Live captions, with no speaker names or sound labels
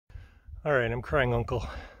All right, I'm crying uncle.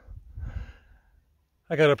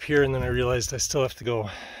 I got up here and then I realized I still have to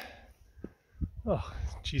go. Oh,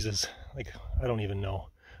 Jesus. Like, I don't even know.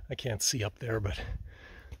 I can't see up there, but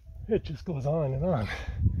it just goes on and on.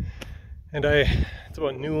 And it's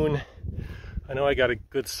about noon. I know I got a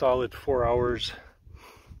good solid 4 hours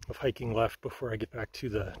of hiking left before I get back to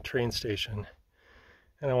the train station.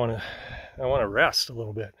 And I want to rest a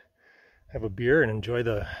little bit. Have a beer and enjoy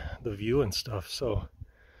the view and stuff. So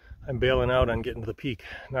I'm bailing out on getting to the peak.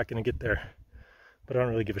 Not going to get there, but I don't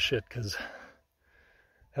really give a shit because,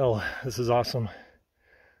 hell, this is awesome.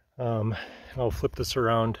 I'll flip this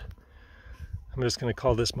around. I'm just going to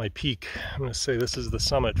call this my peak. I'm going to say this is the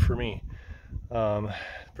summit for me.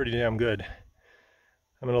 Pretty damn good.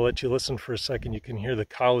 I'm going to let you listen for a second. You can hear the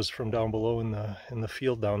cows from down below in the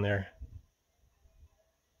field down there.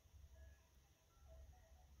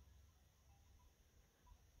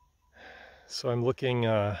 So I'm looking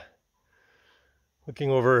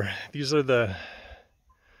over. These are the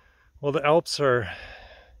Alps are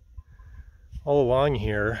all along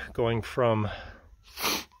here, going from,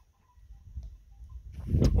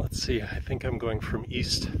 let's see, I think I'm going from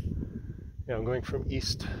east. Yeah, I'm going from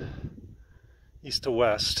east to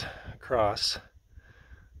west across,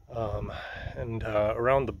 and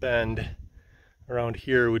around the bend around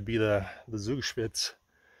here would be the Zugspitze,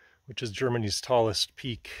 which is Germany's tallest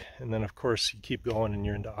peak, and then of course you keep going and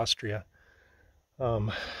you're into Austria.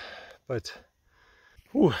 But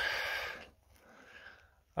whew,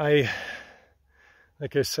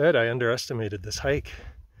 like I said, I underestimated this hike.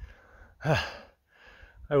 I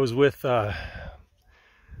was with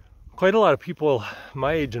quite a lot of people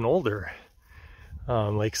my age and older,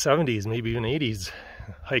 like 70s, maybe even 80s,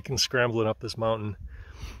 hiking, scrambling up this mountain.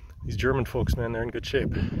 These German folks, man, they're in good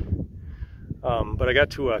shape. But I got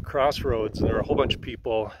to a crossroads and there were a whole bunch of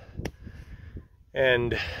people,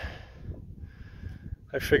 and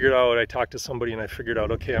I talked to somebody and I figured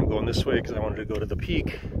out, okay, I'm going this way because I wanted to go to the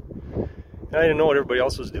peak. And I didn't know what everybody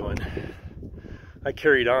else was doing. I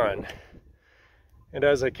carried on. And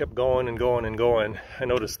as I kept going and going and going, I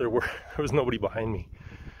noticed there was nobody behind me.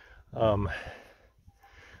 So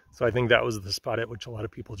I think that was the spot at which a lot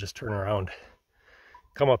of people just turn around.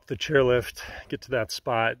 Come up the chairlift, get to that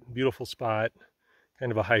spot, beautiful spot,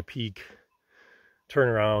 kind of a high peak, turn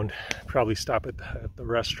around, probably stop at the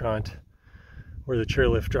restaurant where the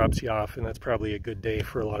chairlift drops you off, and that's probably a good day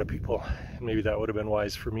for a lot of people. And maybe that would have been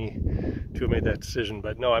wise for me to have made that decision,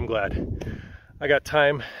 but no, I'm glad. I got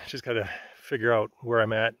time, just gotta figure out where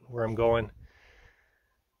I'm at, where I'm going,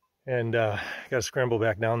 and gotta scramble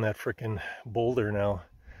back down that frickin' boulder now.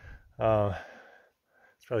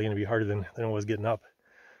 It's probably gonna be harder than it was getting up.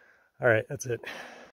 All right, that's it.